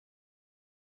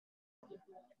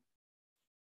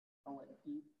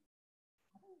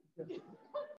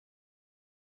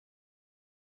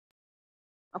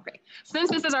Okay, since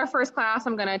this is our first class,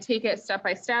 I'm gonna take it step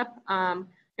by step and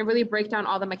really break down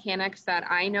all the mechanics that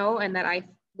I know and that I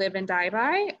live and die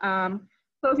by.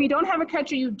 So if you don't have a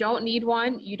catcher, you don't need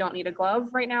one. You don't need a glove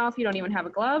right now if you don't even have a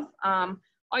glove.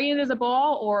 All you need is a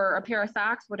ball or a pair of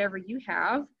socks, whatever you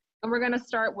have. And we're gonna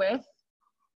start with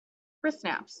wrist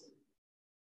snaps.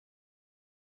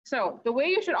 So the way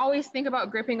you should always think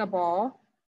about gripping a ball,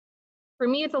 for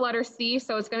me it's a letter C,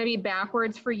 so it's gonna be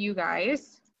backwards for you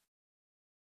guys.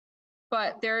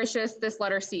 But there is just this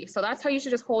letter C. So that's how you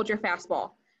should just hold your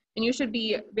fastball. And you should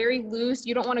be very loose.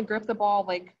 You don't want to grip the ball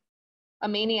like a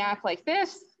maniac like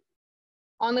this.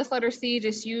 On this letter C,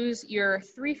 just use your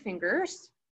 3 fingers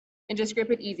and just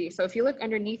grip it easy. So if you look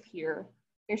underneath here,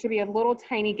 there should be a little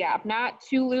tiny gap, not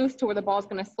too loose to where the ball is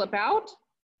going to slip out,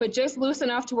 but just loose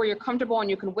enough to where you're comfortable and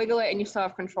you can wiggle it and you still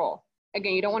have control.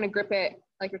 Again, you don't want to grip it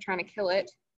like you're trying to kill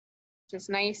it. Just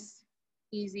nice,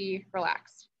 easy,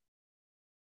 relaxed.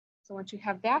 So once you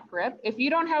have that grip, if you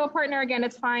don't have a partner, again,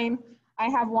 it's fine. I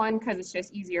have one because it's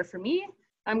just easier for me.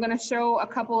 I'm going to show a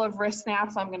couple of wrist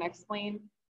snaps. I'm going to explain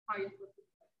how you're supposed to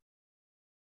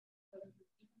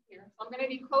do it. So I'm going to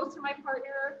be close to my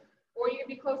partner, or you can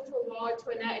be close to a wall or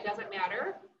to a net. It doesn't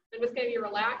matter. I'm just going to be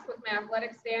relaxed with my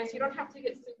athletic stance. You don't have to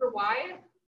get super wide,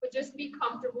 but just be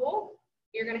comfortable.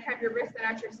 You're going to have your wrist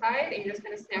at your side, and you're just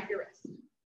going to snap your wrist.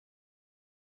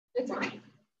 It's fine.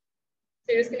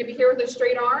 So you're just going to be here with a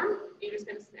straight arm, and you're just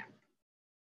going to snap.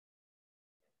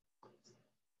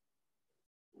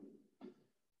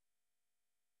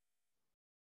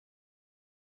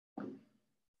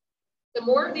 The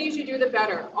more of these you do, the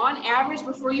better. On average,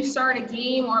 before you start a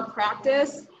game or a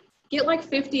practice, get like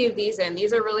 50 of these in.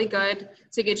 These are really good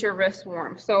to get your wrists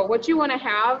warm. So what you want to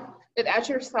have is at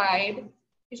your side,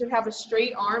 you should have a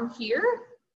straight arm here,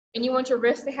 and you want your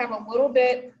wrist to have a little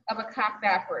bit of a cock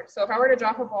backwards. So if I were to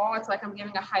drop a ball, it's like I'm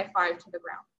giving a high five to the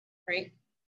ground, right?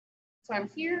 So I'm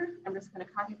here, I'm just going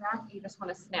to cock it back, you just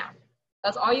want to snap.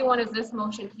 That's all you want is this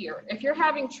motion here. If you're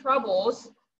having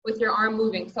troubles with your arm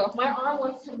moving, so if my arm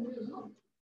wants to move,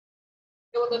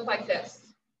 it would look like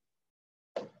this.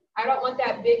 I don't want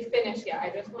that big finish yet. I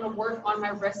just want to work on my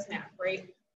wrist snap, right?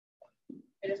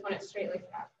 I just want it straight like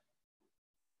that.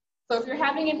 So if you're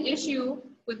having an issue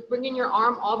with bringing your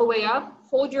arm all the way up,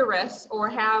 hold your wrist, or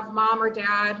have mom or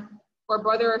dad or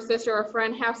brother or sister or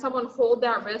friend have someone hold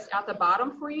that wrist at the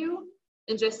bottom for you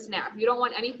and just snap. You don't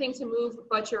want anything to move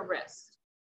but your wrist.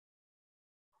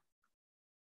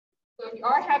 So if you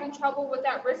are having trouble with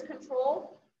that wrist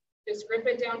control, just grip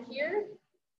it down here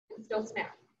and still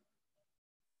snap.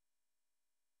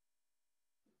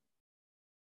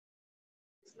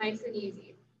 It's nice and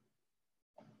easy.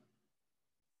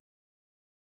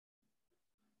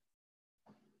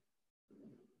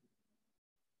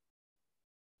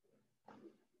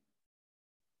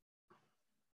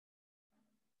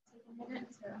 Take a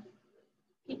minute to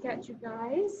peek at you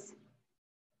guys.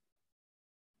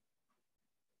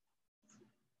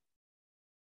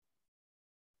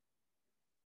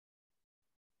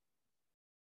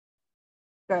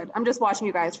 Good. I'm just watching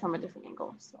you guys from a different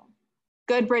angle. So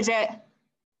good, Bridget.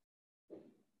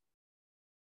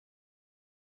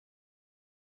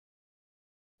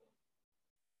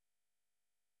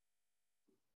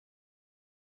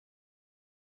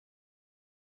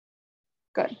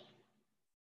 Good.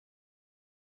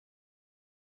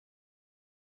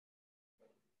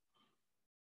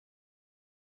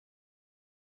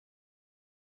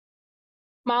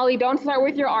 Molly, don't start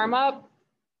with your arm up.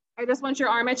 I just want your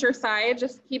arm at your side.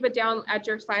 Just keep it down at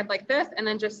your side like this and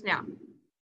then just snap.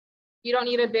 You don't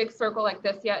need a big circle like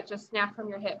this yet. Just snap from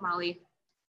your hip, Molly.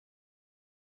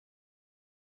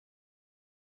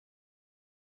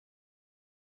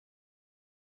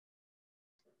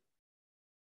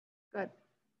 Good.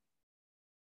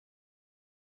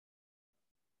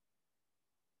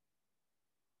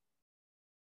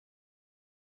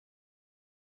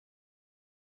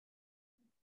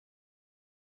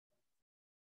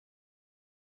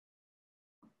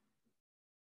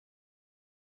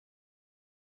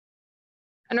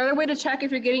 Another way to check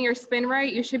if you're getting your spin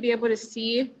right, you should be able to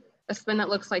see a spin that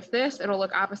looks like this. It'll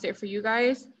look opposite for you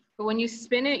guys. But when you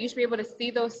spin it, you should be able to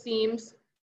see those seams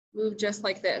move just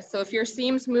like this. So if your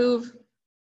seams move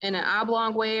in an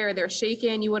oblong way or they're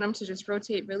shaken, you want them to just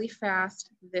rotate really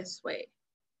fast this way.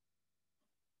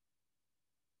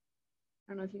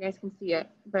 I don't know if you guys can see it,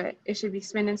 but it should be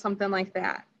spinning something like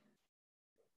that.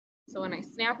 So when I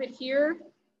snap it here,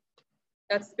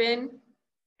 that spin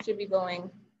should be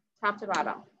going top to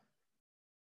bottom.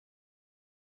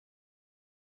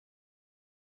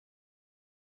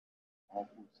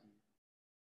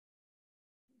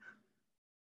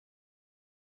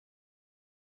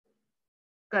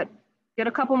 Good. Get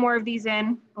a couple more of these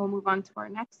in. We'll move on to our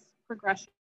next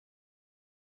progression.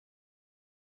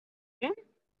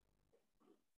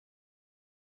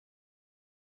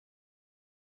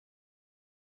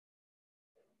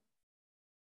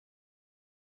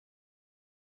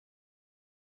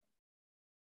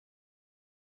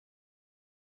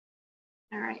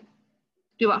 All right.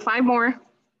 Do about 5 more.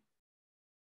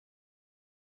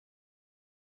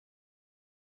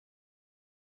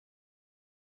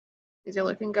 These are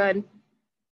looking good.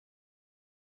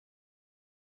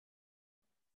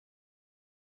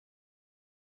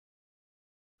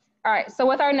 All right, so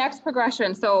with our next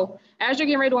progression, so as you're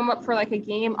getting ready to warm up for like a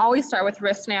game, always start with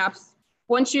wrist snaps.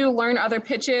 Once you learn other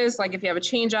pitches, like if you have a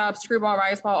change up, screwball,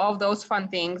 rise ball, all of those fun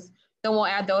things, then we'll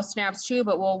add those snaps too,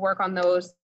 but we'll work on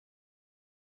those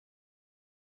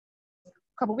a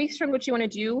couple weeks from. What you want to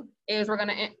do is we're going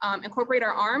to incorporate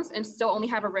our arms and still only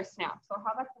have a wrist snap. So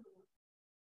how about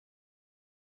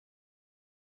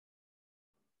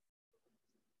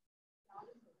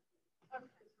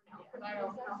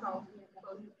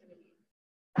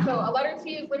so a letter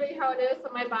T is literally how it is. So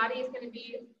my body is going to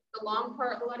be the long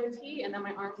part of the letter T, and then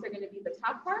my arms are going to be the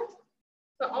top part.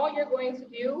 So all you're going to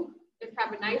do is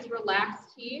have a nice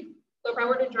relaxed T. So if I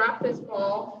were to drop this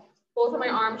ball, both of my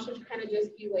arms should kind of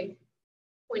just be like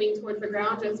pointing towards the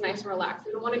ground, just nice and relaxed.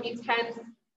 We don't want to be tense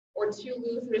or too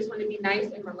loose. We just want to be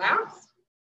nice and relaxed.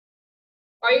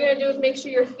 All you're going to do is make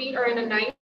sure your feet are in a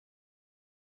nice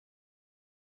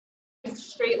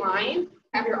straight line.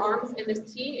 Have your arms in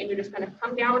this T, and you're just going to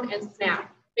come down and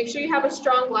snap. Make sure you have a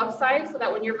strong glove side so that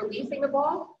when you're releasing the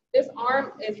ball, this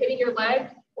arm is hitting your leg.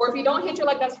 Or if you don't hit your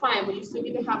leg, that's fine, but you still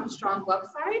need to have a strong glove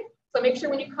side. So make sure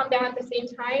when you come down at the same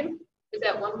time, is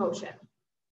that one motion.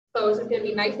 So it's just going to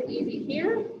be nice and easy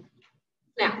here.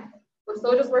 Snap. We're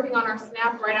still just working on our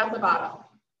snap right out the bottom.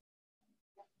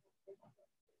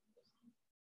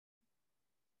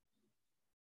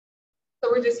 So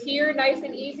we're just here, nice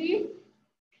and easy.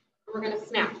 And we're going to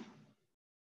snap.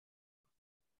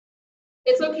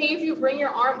 It's okay if you bring your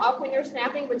arm up when you're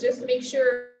snapping, but just to make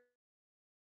sure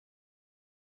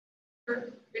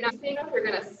you're not staying up, you're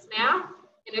going to snap.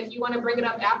 And if you want to bring it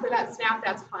up after that snap,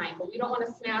 that's fine. But we don't want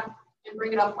to snap and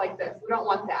bring it up like this. We don't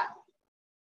want that.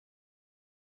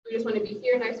 We just want to be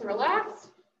here, nice and relaxed.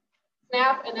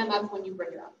 Snap, and then that's when you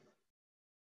bring it up.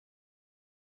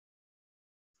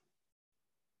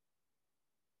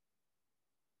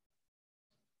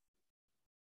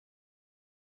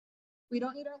 We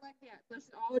don't need our leg yet. This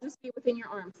should all just be within your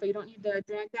arm. So you don't need to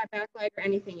drag that back leg or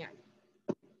anything yet.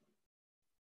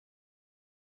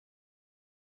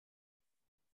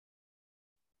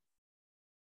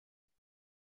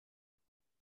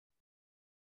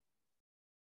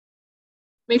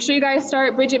 Make sure you guys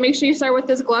start, Bridget, make sure you start with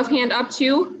this glove hand up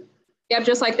too. Yep,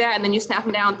 just like that, and then you snap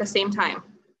them down at the same time.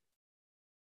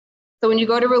 So when you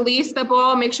go to release the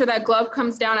ball, make sure that glove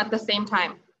comes down at the same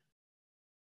time.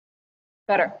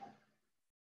 Better.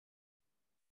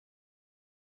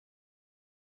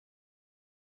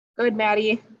 Good,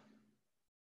 Maddie.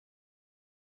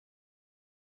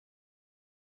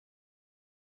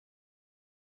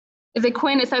 Is it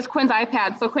Quinn? It says Quinn's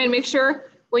iPad. So Quinn, make sure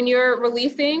when you're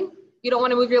releasing, you don't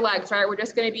want to move your legs, right? We're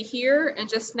just going to be here and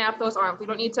just snap those arms. We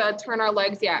don't need to turn our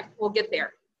legs yet. We'll get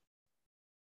there.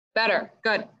 Better.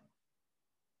 Good.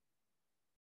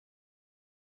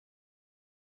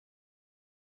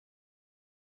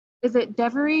 Is it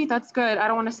Devery? That's good. I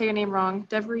don't want to say your name wrong.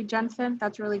 Devery Jensen?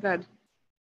 That's really good.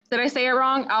 Did I say it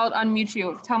wrong? I'll unmute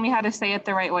you. Tell me how to say it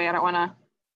the right way. I don't want to.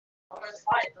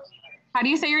 How do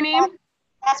you say your name?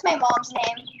 That's my mom's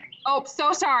name. Oh,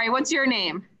 so sorry. What's your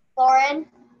name? Lauren.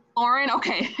 Lauren?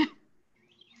 Okay.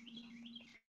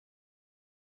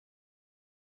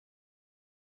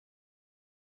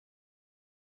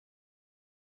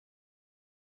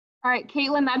 All right,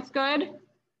 Caitlin, that's good.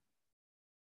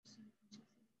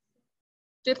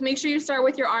 Just make sure you start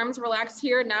with your arms relaxed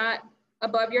here, not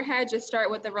above your head. Just start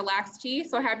with the relaxed T.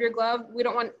 So have your glove. We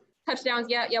don't want touchdowns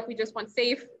yet. Yep, we just want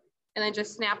safe. And then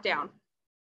just snap down.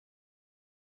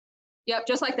 Yep,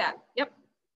 just like that. Yep.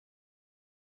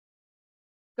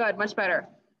 Good, much better.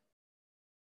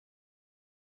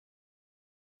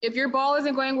 If your ball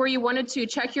isn't going where you wanted to,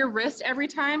 check your wrist every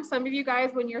time. Some of you guys,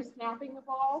 when you're snapping the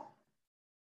ball,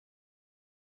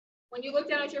 when you look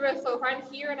down at your wrist, so if I'm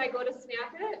here and I go to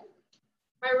snap it,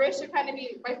 my wrist should kind of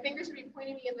be, my fingers should be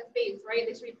pointing me in the face, right?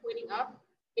 They should be pointing up.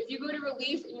 If you go to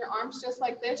release and your arm's just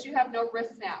like this, you have no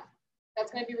wrist snap.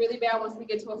 That's going to be really bad once we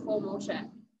get to a full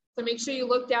motion. So make sure you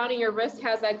look down and your wrist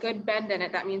has that good bend in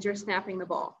it. That means you're snapping the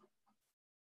ball.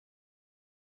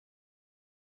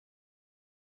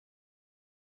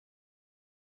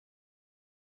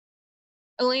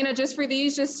 Elena, just for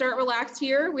these, just start relaxed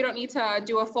here. We don't need to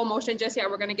do a full motion just yet.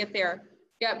 We're gonna get there.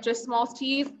 Yep, just small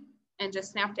teeth and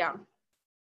just snap down.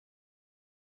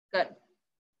 Good.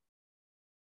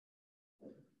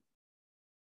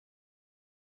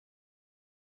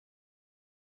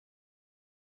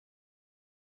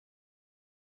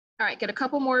 All right, get a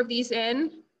couple more of these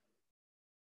in.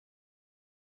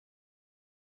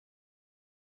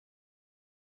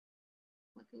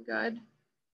 Looking good.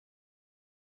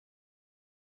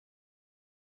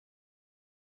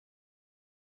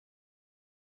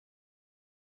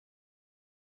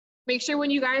 Make sure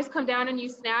when you guys come down and you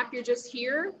snap, you're just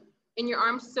here and your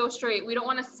arms so straight. We don't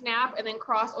want to snap and then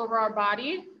cross over our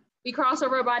body. We cross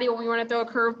over our body when we want to throw a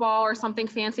curveball or something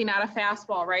fancy, not a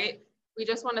fastball, right? We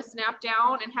just want to snap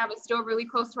down and have it still really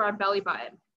close to our belly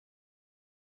button.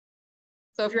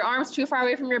 So if your arm's too far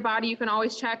away from your body, you can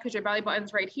always check because your belly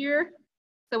button's right here.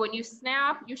 So when you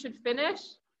snap, you should finish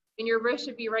and your wrist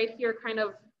should be right here, kind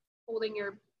of holding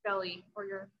your belly or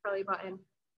your belly button.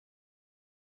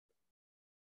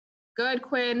 Good,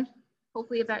 Quinn.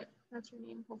 Hopefully if that's your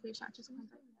name, hopefully it's not just one.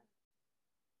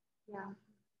 Yeah.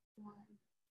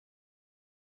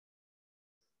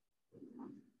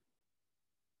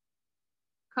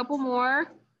 Couple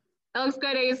more. That looks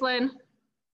good, Aislinn.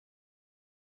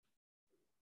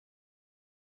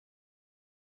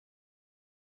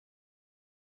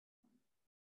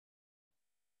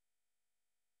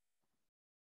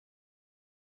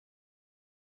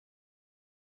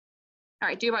 All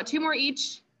right, do about 2 more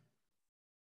each.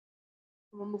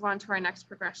 We'll move on to our next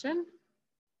progression.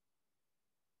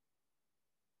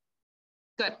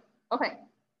 Good, okay.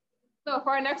 So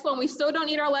for our next one, we still don't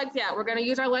need our legs yet. We're gonna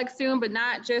use our legs soon, but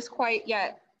not just quite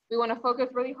yet. We wanna focus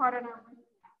really hard on our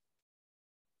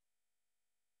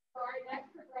For our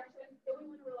next progression, still we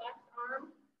wanna relax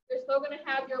arm. You're still gonna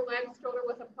have your legs shoulder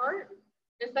width apart.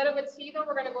 Instead of a T though,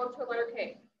 we're gonna go up to a letter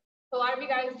K. So a lot of you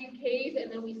guys do Ks and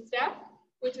then we step,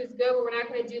 which is good, but we're not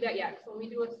gonna do that yet. So when we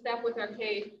do a step with our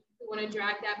K, we wanna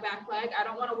drag that back leg. I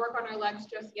don't wanna work on our legs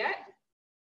just yet.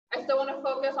 I still wanna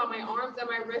focus on my arms and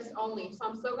my wrists only. So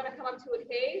I'm still gonna come up to a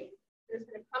K. I'm just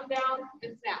gonna come down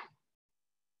and snap.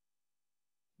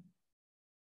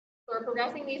 So we're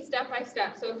progressing these step by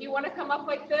step. So if you wanna come up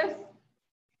like this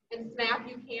and snap,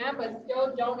 you can, but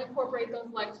still don't incorporate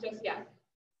those legs just yet.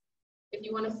 If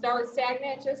you wanna start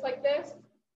stagnant just like this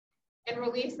and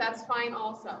release, that's fine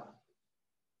also.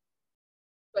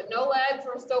 But no legs,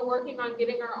 we're still working on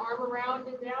getting our arm around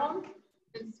and down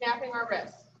and snapping our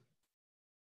wrist.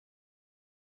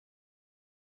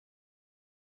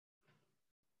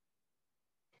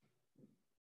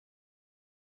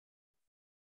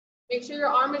 Make sure your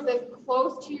arm is as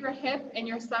close to your hip and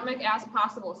your stomach as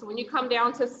possible. So when you come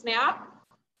down to snap,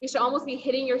 you should almost be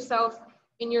hitting yourself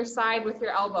in your side with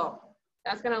your elbow.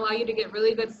 That's gonna allow you to get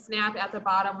really good snap at the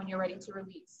bottom when you're ready to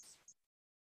release.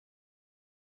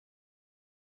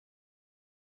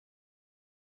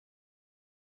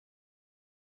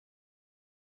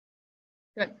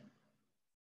 Good.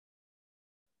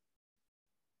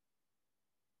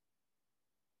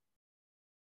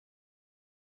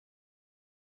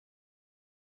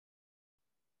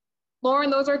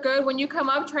 Lauren, those are good. When you come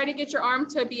up, try to get your arm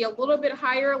to be a little bit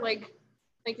higher, like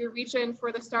you're reaching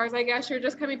for the stars, I guess. You're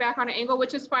just coming back on an angle,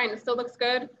 which is fine. It still looks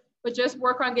good, but just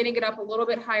work on getting it up a little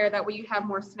bit higher. That way you have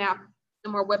more snap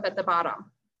and more whip at the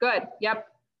bottom. Good, yep,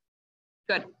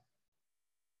 good.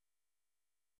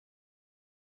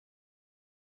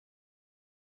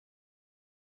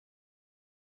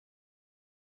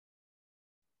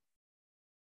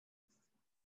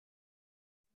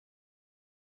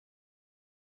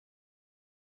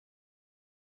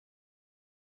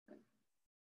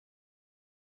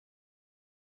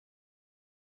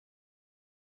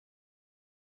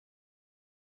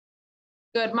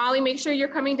 Good, Molly, make sure you're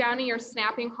coming down and you're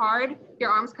snapping hard. Your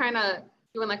arm's kind of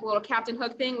doing like a little Captain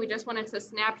Hook thing. We just want it to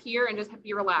snap here and just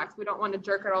be relaxed. We don't want to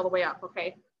jerk it all the way up,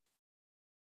 okay?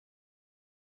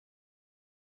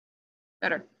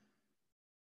 Better.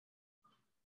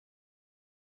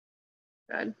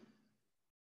 Good.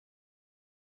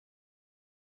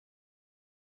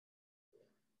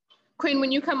 Queen,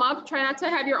 when you come up, try not to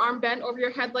have your arm bent over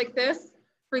your head like this.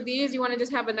 For these, you want to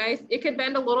just have a nice, it could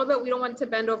bend a little bit. We don't want it to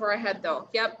bend over our head though.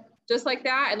 Yep, just like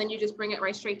that. And then you just bring it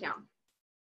right straight down.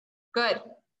 Good.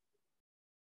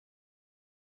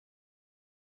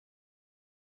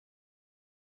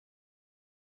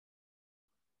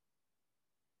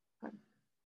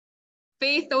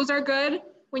 Faith, those are good.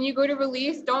 When you go to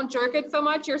release, don't jerk it so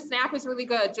much. Your snap is really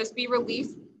good. Just be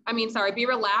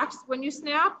relaxed when you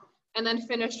snap and then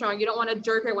finish strong. You don't want to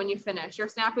jerk it when you finish. Your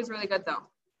snap is really good though.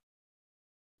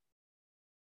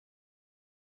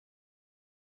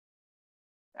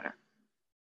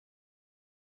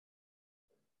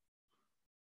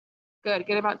 Good,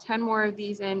 get about 10 more of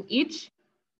these in each.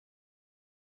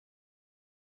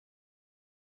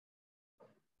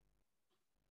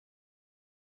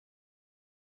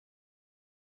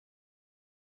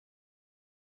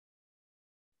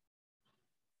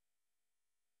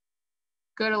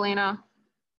 Good, Elena.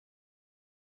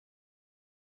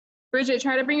 Bridget,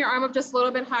 try to bring your arm up just a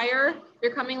little bit higher.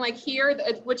 You're coming like here,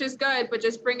 which is good, but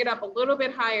just bring it up a little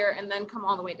bit higher and then come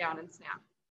all the way down and snap.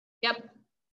 Yep,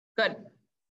 good.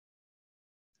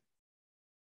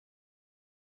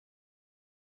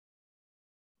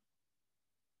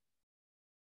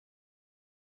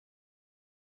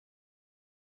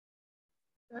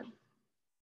 Good.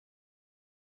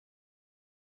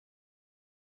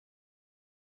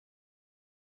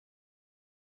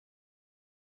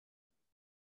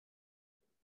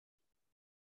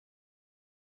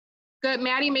 Good,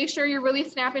 Maddie, make sure you're really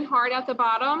snapping hard at the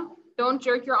bottom. Don't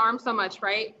jerk your arm so much,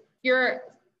 right? Your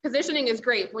positioning is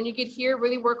great. When you get here,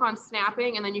 really work on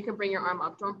snapping and then you can bring your arm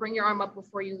up. Don't bring your arm up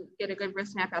before you get a good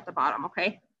wrist snap at the bottom,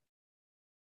 okay?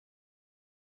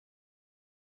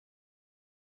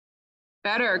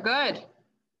 Better, good.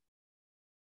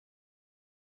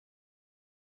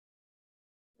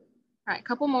 All right,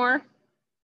 couple more.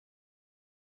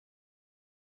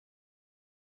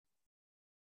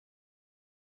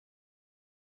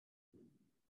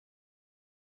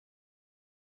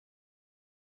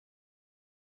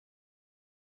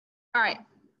 All right,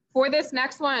 for this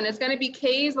next one, it's gonna be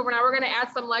K's, but now we're gonna add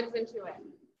some legs into it.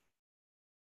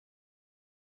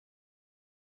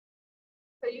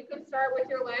 So you can start with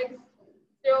your legs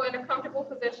still in a comfortable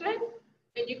position,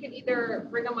 and you can either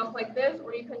bring them up like this,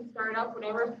 or you can start up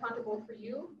whatever is comfortable for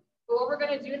you. But what we're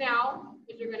gonna do now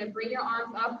is you're gonna bring your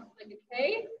arms up like a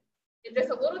K, and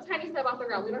just a little tiny step off the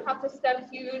ground. We don't have to step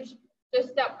huge, just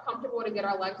step comfortable to get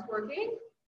our legs working.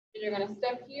 And you're gonna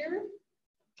step here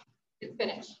and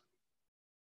finish.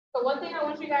 So one thing I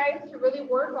want you guys to really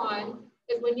work on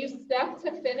is when you step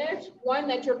to finish, one,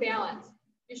 that you're balanced.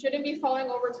 You shouldn't be falling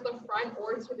over to the front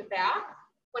or to the back.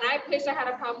 When I pitched, I had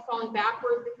a problem falling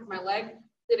backwards because my leg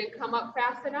didn't come up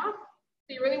fast enough. So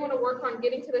you really want to work on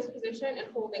getting to this position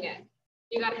and holding it.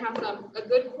 You got to have a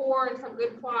good core and some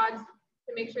good quads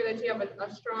to make sure that you have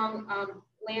a strong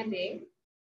landing.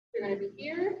 You're going to be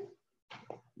here.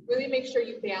 Really make sure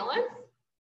you balance.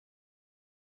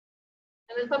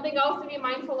 And then something else to be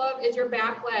mindful of is your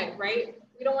back leg, right?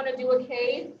 We don't want to do a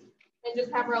K and just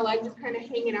have our leg just kind of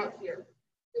hanging out here.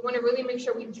 We want to really make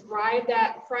sure we drive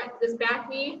that this back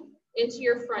knee into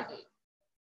your front knee.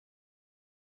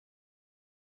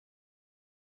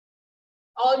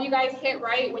 All of you guys hit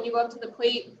right when you go up to the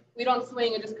plate. We don't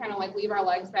swing and just kind of like leave our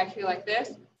legs back here like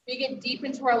this. We get deep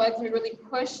into our legs and we really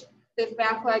push this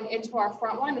back leg into our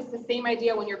front one. It's the same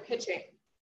idea when you're pitching.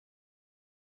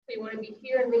 So you want to be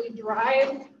here and really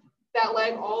drive that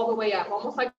leg all the way up,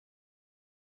 almost like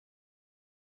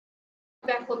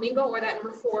that flamingo or that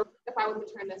number 4 if I was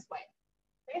to turn this way.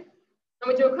 Okay,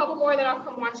 I'm gonna do a couple more, then I'll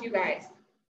come watch you guys.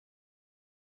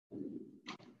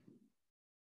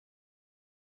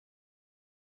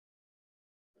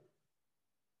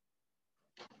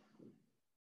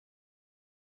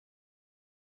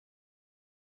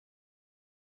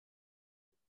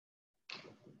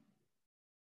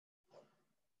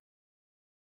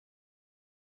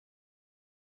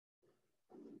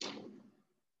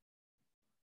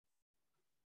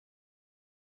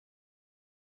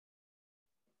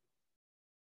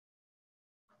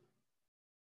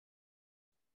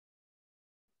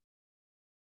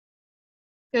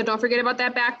 Good, don't forget about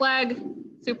that back leg,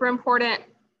 super important.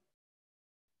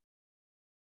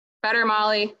 Better,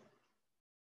 Molly.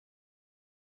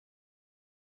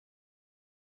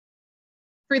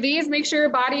 For these, make sure your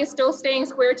body is still staying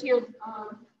square to your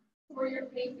where you're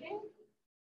facing.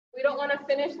 We don't want to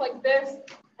finish like this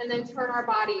and then turn our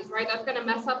bodies, right? That's going to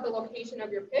mess up the location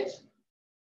of your pitch.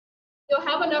 You'll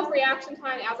have enough reaction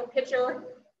time as a pitcher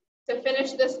to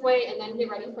finish this way and then get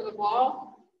ready for the ball.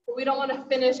 But we don't want to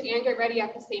finish and get ready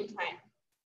at the same time.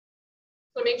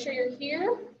 So make sure you're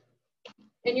here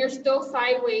and you're still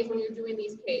sideways when you're doing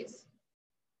these Ks.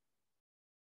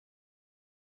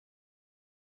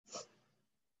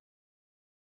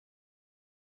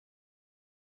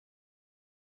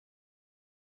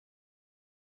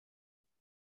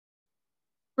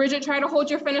 Bridget, try to hold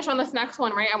your finish on this next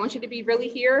one, right? I want you to be really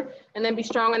here and then be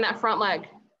strong in that front leg.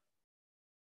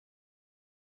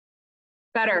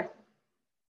 Better.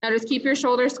 Now just keep your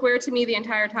shoulders square to me the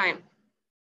entire time.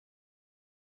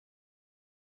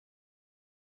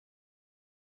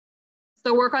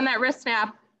 So work on that wrist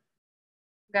snap.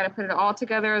 You got to put it all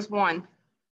together as one.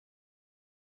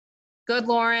 Good,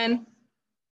 Lauren.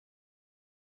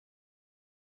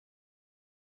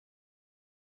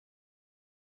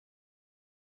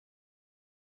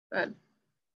 Good.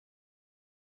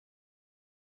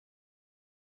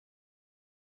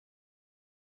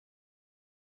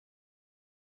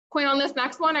 Quinn, on this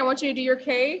next one, I want you to do your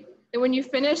K. And when you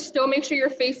finish, still make sure you're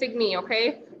facing me,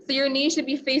 okay? So your knee should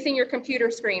be facing your computer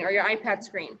screen or your iPad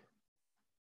screen.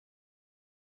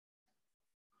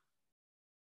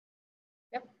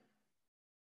 Yep.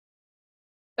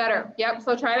 Better, yep.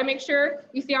 So try to make sure,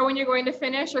 you see how when you're going to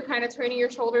finish, you're kind of turning your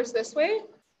shoulders this way.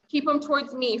 Keep them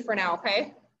towards me for now,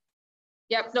 okay?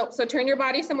 Yep, nope, so turn your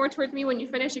body some more towards me. When you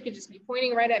finish, you could just be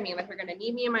pointing right at me like you're gonna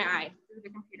need me in my eye through the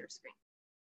computer screen.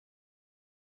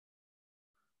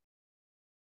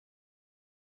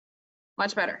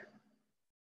 Much better.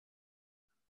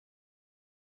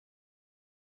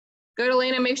 Good,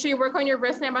 Elena, make sure you work on your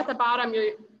wrist snap at the bottom.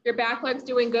 Your back leg's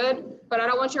doing good, but I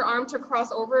don't want your arm to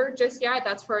cross over just yet.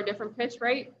 That's for a different pitch,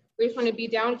 right? We just want to be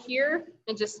down here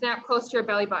and just snap close to your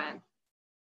belly button.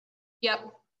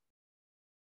 Yep.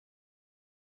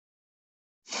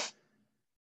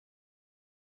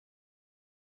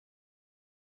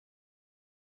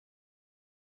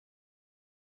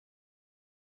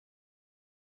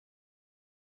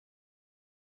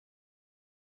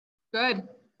 Good,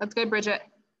 that's good, Bridget.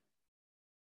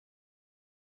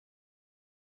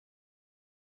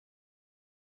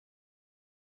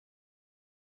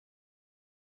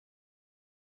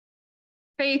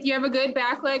 Faith, you have a good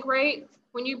back leg, right?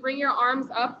 When you bring your arms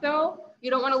up though, you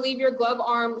don't want to leave your glove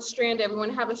arm stranded. We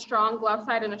want to have a strong glove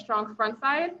side and a strong front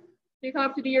side. You come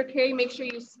up to do your K, make sure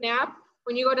you snap.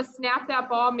 When you go to snap that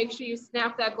ball, make sure you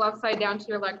snap that glove side down to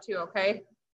your leg too, okay?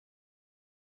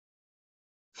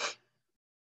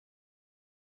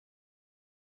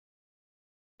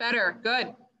 Better,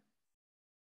 good.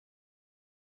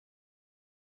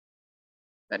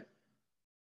 Good.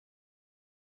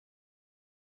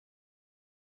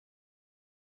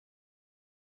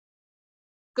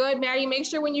 Good, Maddie, make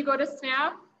sure when you go to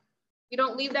snap, you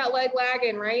don't leave that leg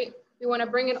lagging, right? We want to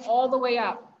bring it all the way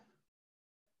up.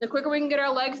 The quicker we can get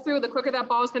our legs through, the quicker that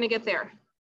ball is going to get there.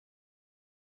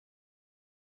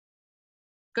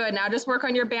 Good, now just work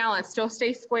on your balance. Still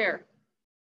stay square.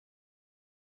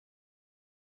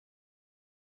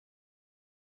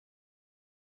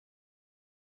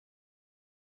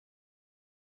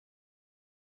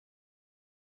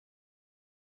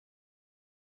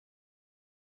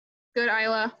 Good,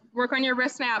 Isla. Work on your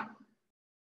wrist snap.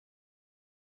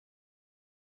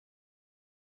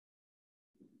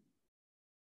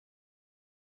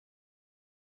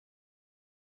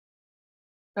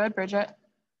 Good, Bridget.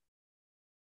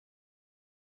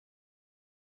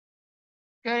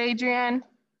 Good, Adrienne.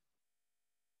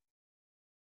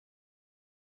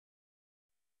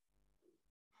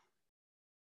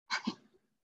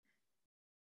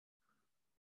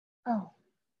 Oh.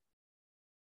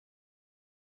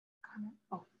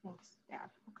 Oh, thanks, Dad.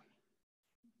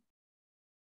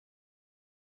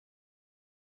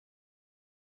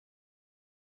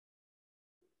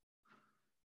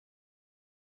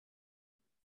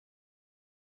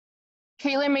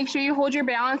 Okay. Caitlin, make sure you hold your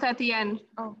balance at the end.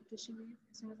 Oh, did she leave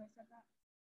as soon as I said that?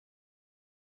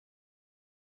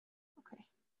 Okay.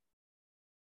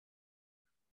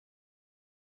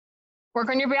 Work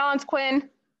on your balance, Quinn.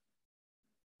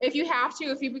 If you have to,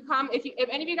 if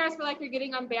any of you guys feel like you're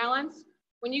getting unbalanced,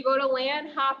 when you go to land,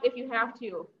 hop if you have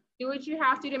to. Do what you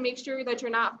have to make sure that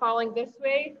you're not falling this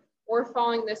way or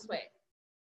falling this way.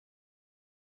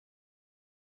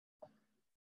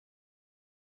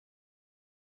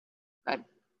 Good.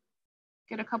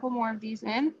 Get a couple more of these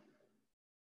in.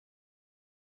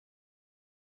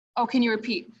 Oh, can you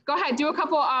repeat? Go ahead, do a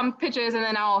couple pitches and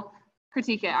then I'll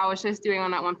critique it. I was just doing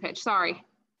on that one pitch, sorry.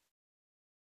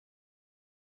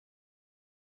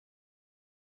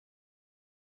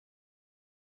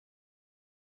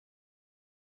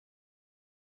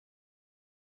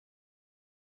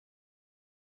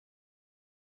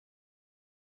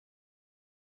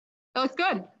 That looks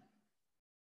good.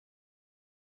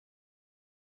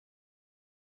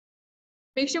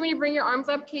 Make sure when you bring your arms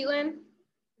up, Caitlin,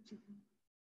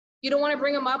 you don't want to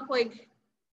bring them up like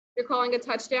you're calling a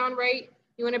touchdown, right?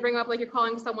 You want to bring them up like you're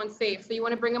calling someone safe. So you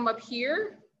want to bring them up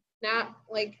here, not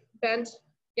like bent.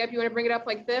 Yep, you want to bring it up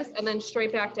like this and then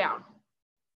straight back down.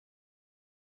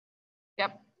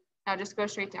 Yep, now just go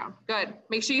straight down. Good.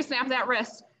 Make sure you snap that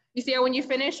wrist. You see how when you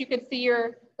finish, you can see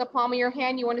the palm of your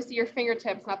hand. You want to see your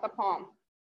fingertips, not the palm.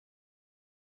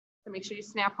 So make sure you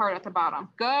snap hard at the bottom.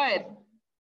 Good.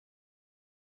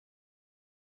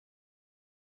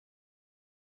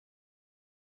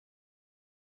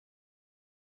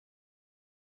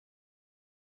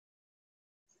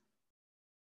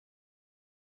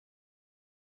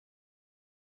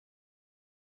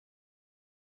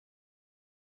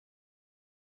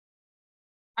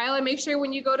 Cayla, make sure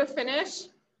when you go to finish,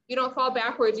 you don't fall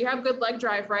backwards. You have good leg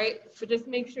drive, right? So just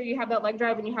make sure you have that leg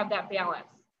drive and you have that balance.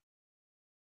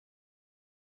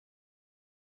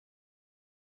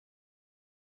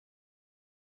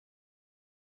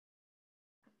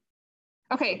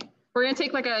 Okay, we're gonna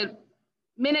take like a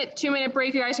minute, 2-minute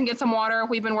break. You guys can get some water.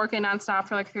 We've been working nonstop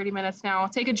for like 30 minutes now.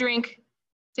 Take a drink,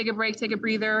 take a break, take a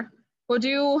breather. We'll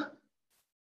do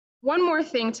one more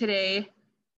thing today,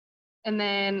 and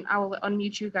then I will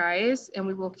unmute you guys, and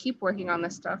we will keep working on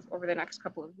this stuff over the next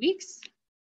couple of weeks.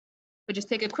 But just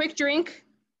take a quick drink,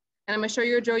 and I'm gonna show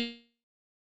you a drill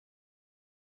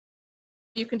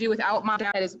you can do without mom.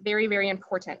 That is very, very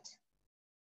important.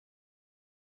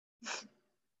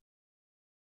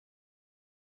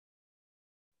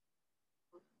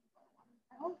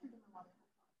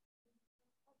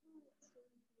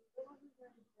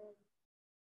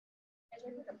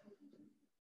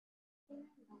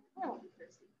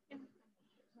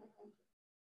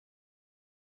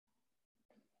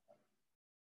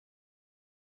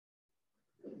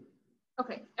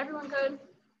 Okay, everyone good?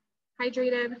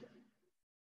 Hydrated?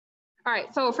 All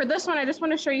right, so for this one, I just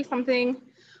want to show you something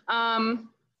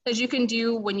that you can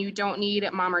do when you don't need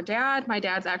mom or dad. My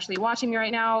dad's actually watching me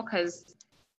right now because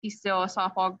he's still a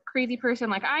softball crazy person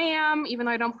like I am, even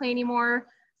though I don't play anymore.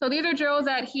 So these are drills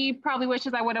that he probably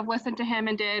wishes I would have listened to him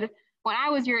and did when I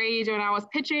was your age and when I was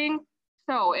pitching.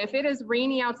 So if it is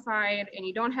rainy outside and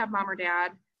you don't have mom or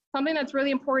dad, something that's really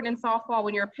important in softball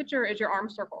when you're a pitcher is your arm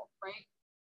circle, right?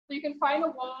 So you can find a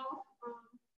wall.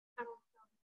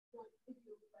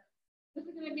 This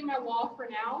is going to be my wall for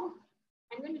now.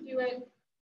 I'm going to do it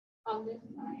on this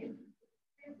side.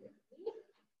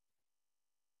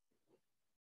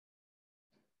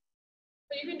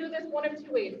 So you can do this one of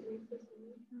two ways.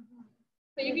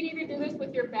 So you can either do this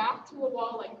with your back to a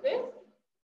wall like this,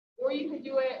 or you can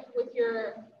do it with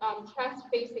your chest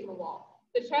facing the wall.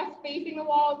 The chest facing the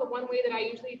wall is the one way that I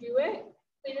usually do it.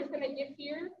 So you're just going to get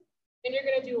here, and you're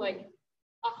going to do like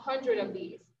 100 of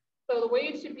these. So the way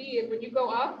it should be is when you go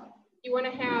up, you want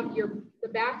to have the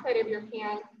back side of your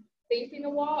hand facing the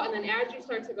wall, and then as you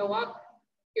start to go up,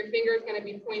 your finger is going to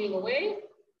be pointing away.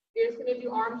 You're just going to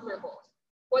do arm circles.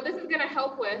 What this is going to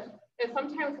help with is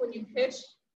sometimes when you pitch,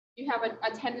 you have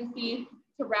a tendency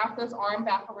to wrap this arm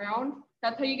back around.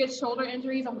 That's how you get shoulder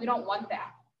injuries, and we don't want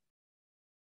that.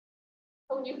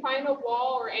 So when you find a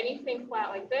wall or anything flat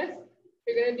like this,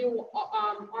 you're going to do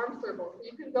arm circles.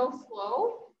 You can go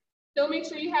slow. Still make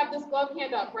sure you have this glove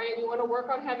hand up, right? You want to work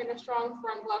on having a strong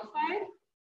front glove side.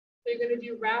 So you're going to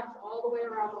do wraps all the way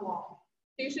around the wall.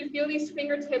 So you should feel these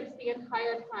fingertips the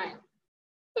entire time.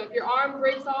 So if your arm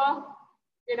breaks off,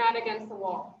 you're not against the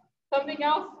wall. Something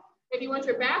else, if you want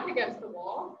your back against the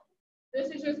wall, this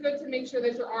is just good to make sure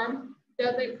that your arm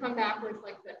doesn't come backwards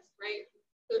like this, right?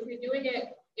 So if you're doing it,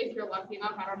 if you're lucky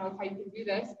enough, I don't know how you can do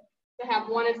this, to have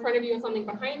one in front of you and something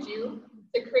behind you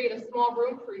to create a small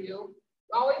room for you.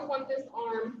 You always want this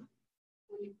arm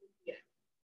when you can see it.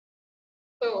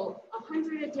 So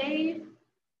 100 a day,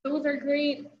 those are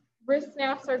great. Wrist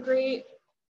snaps are great.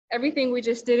 Everything we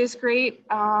just did is great.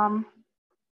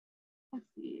 Let's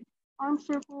see, arm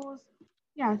circles.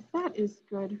 Yeah, that is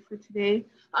good for today.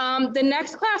 The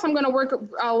next class, I'm gonna work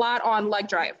a lot on leg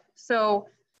drive. So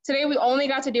today we only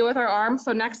got to deal with our arms.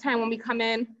 So next time when we come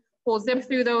in, we'll zip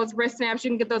through those wrist snaps. You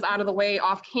can get those out of the way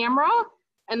off camera.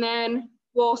 And then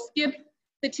we'll skip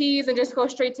the T's and just go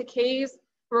straight to K's.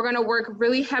 We're gonna work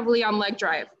really heavily on leg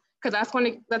drive because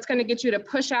that's gonna get you to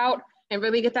push out and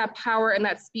really get that power and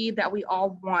that speed that we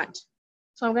all want.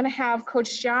 So I'm gonna have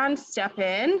Coach John step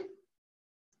in.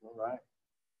 All right.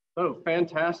 Oh,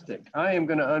 fantastic. I am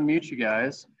gonna unmute you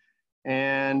guys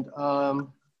and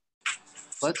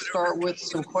let's start with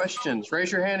some questions.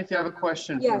 Raise your hand if you have a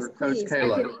question for Coach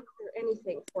Cayla. I can answer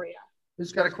anything for you.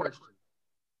 Who's got a question?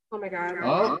 Oh my God.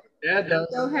 Oh, Dad does.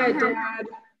 Go ahead, Dad.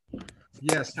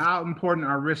 Yes, how important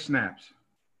are wrist snaps?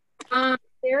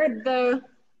 They're the,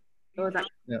 what was that?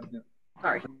 Yeah.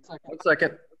 Sorry. 1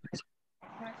 second.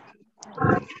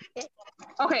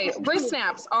 Okay, wrist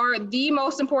snaps are the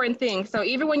most important thing. So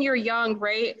even when you're young,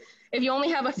 right? If you only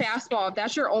have a fastball, if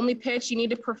that's your only pitch, you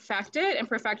need to perfect it and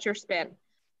perfect your spin.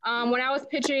 When I was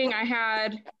pitching, I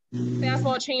had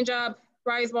fastball, changeup,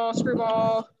 rise ball,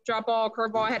 screwball, drop ball,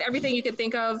 curveball. I had everything you could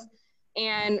think of.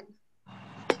 And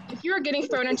if you're getting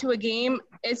thrown into a game,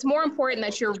 it's more important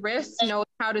that your wrist knows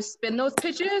how to spin those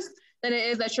pitches than it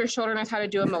is that your shoulder knows how to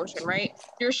do a motion, right?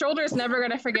 Your shoulder is never going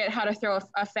to forget how to throw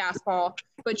a fastball,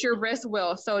 but your wrist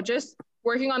will. So just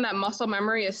working on that muscle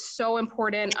memory is so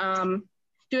important.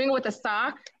 Doing it with a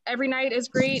sock every night is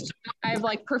great. I've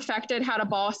like perfected how to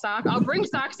ball a sock. I'll bring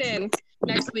socks in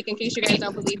next week in case you guys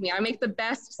don't believe me. I make the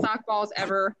best sock balls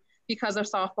ever because of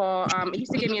softball. It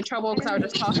used to get me in trouble because I would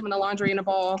just toss them in the laundry in a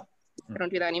ball. I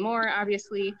don't do that anymore,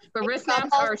 obviously. But wrist snaps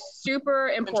are super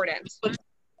important.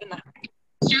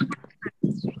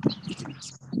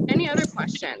 Any other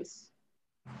questions?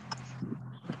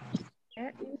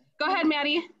 Go ahead,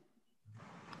 Maddie.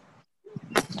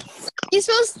 Are you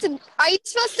supposed to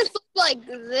flip like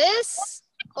this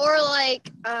or like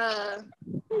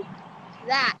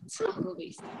that?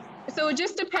 So it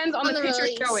just depends on the pitch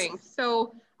release. you're throwing.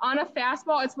 So on a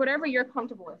fastball, it's whatever you're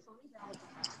comfortable with.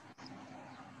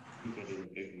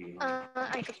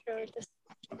 I could throw this.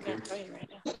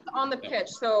 On the pitch.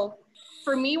 So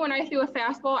for me, when I threw a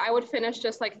fastball, I would finish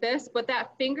just like this. But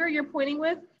that finger you're pointing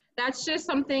with, that's just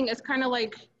something. It's kind of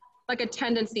like a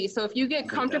tendency. So if you get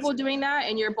comfortable doing that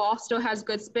and your ball still has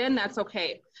good spin, that's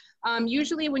okay.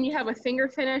 Usually when you have a finger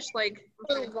finish, like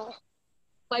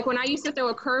when I used to throw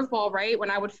a curveball, right?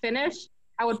 When I would finish,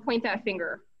 I would point that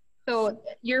finger. So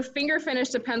your finger finish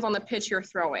depends on the pitch you're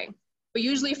throwing. But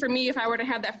usually for me, if I were to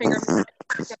have that finger finish,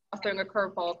 I'm throwing a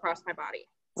curveball across my body.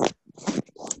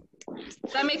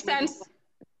 Does that make sense?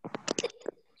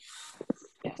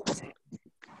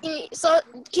 So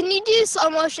can you do slow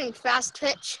motion fast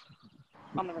pitch?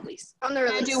 On the release. On the Can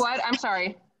I release. do what? I'm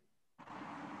sorry.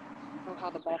 So how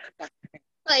the ball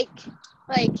Like.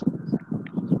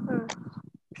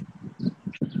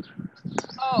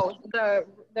 Oh, the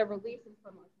release is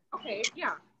slow motion. Okay,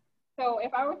 yeah. So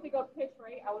if I was to go pitch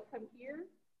right, I would come here,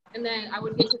 and then I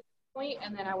would get to the point,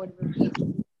 and then I would release.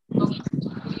 So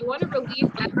if you want to release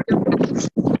at your pitch.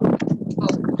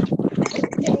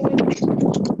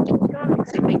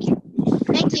 Thank you.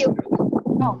 Thank you.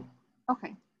 Oh,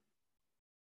 okay.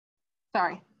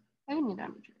 Sorry. I didn't mean to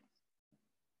unmute you.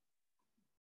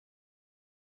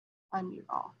 Unmute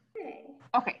all.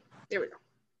 Okay, there we go.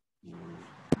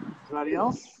 Anybody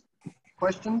else?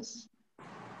 Questions?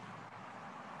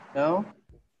 No?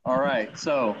 All right.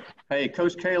 So, hey,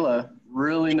 Coach Cayla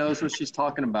really knows what she's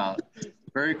talking about.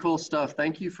 Very cool stuff.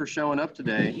 Thank you for showing up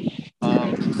today.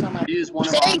 She is one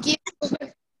of our, Thank you.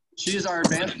 she is our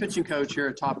advanced pitching coach here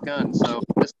at Top Gun. So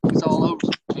this is all over.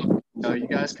 You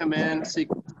guys come in, see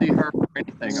her or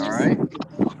anything. All right.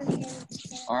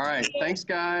 All right. Thanks,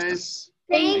 guys.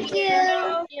 Thank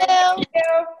you.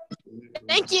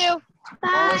 Thank you.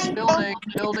 Wallace Bye.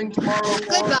 building tomorrow,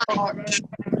 4 o'clock.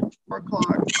 4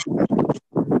 o'clock.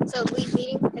 So leave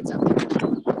meeting. It's okay.